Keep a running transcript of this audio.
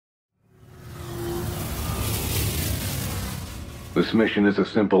This mission is a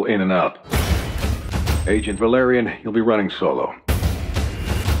simple in and out. Agent Valérian, you'll be running solo.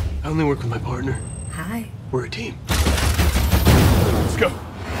 I only work with my partner. Hi. We're a team. Let's go.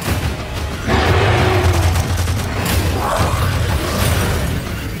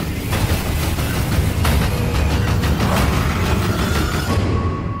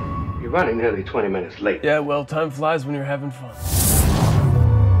 You're running nearly 20 minutes late. Yeah, well, time flies when you're having fun.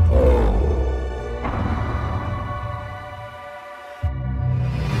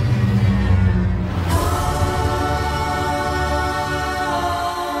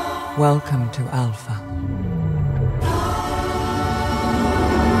 Welcome to Alpha.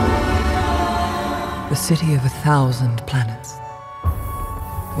 The city of 1,000 planets,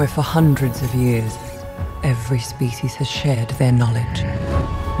 where for hundreds of years, every species has shared their knowledge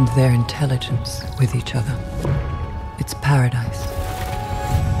and their intelligence with each other. It's paradise.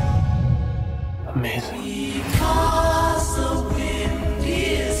 Amazing. Because the wind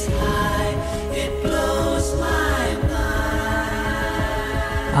is high, it blows my mind.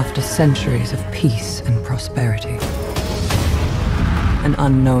 After centuries of peace and prosperity, an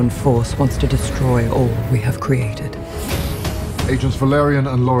unknown force wants to destroy all we have created. Agents Valérian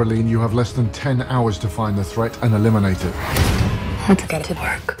and Laureline, you have less than 10 hours to find the threat and eliminate it. Let's get to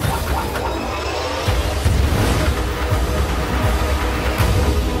work.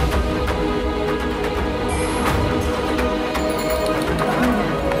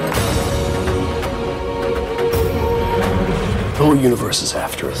 The whole universe is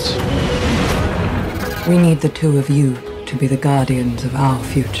after us. We need the two of you to be the guardians of our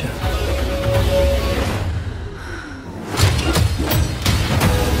future.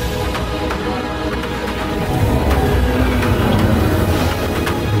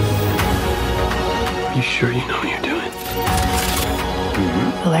 Are you sure you know what you're doing?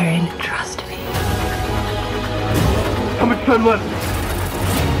 Valérian, trust me. How much time left?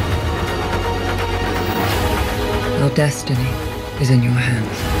 Our destiny is in your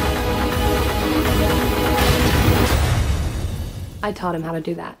hands. I taught him how to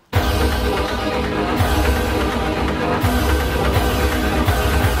do that.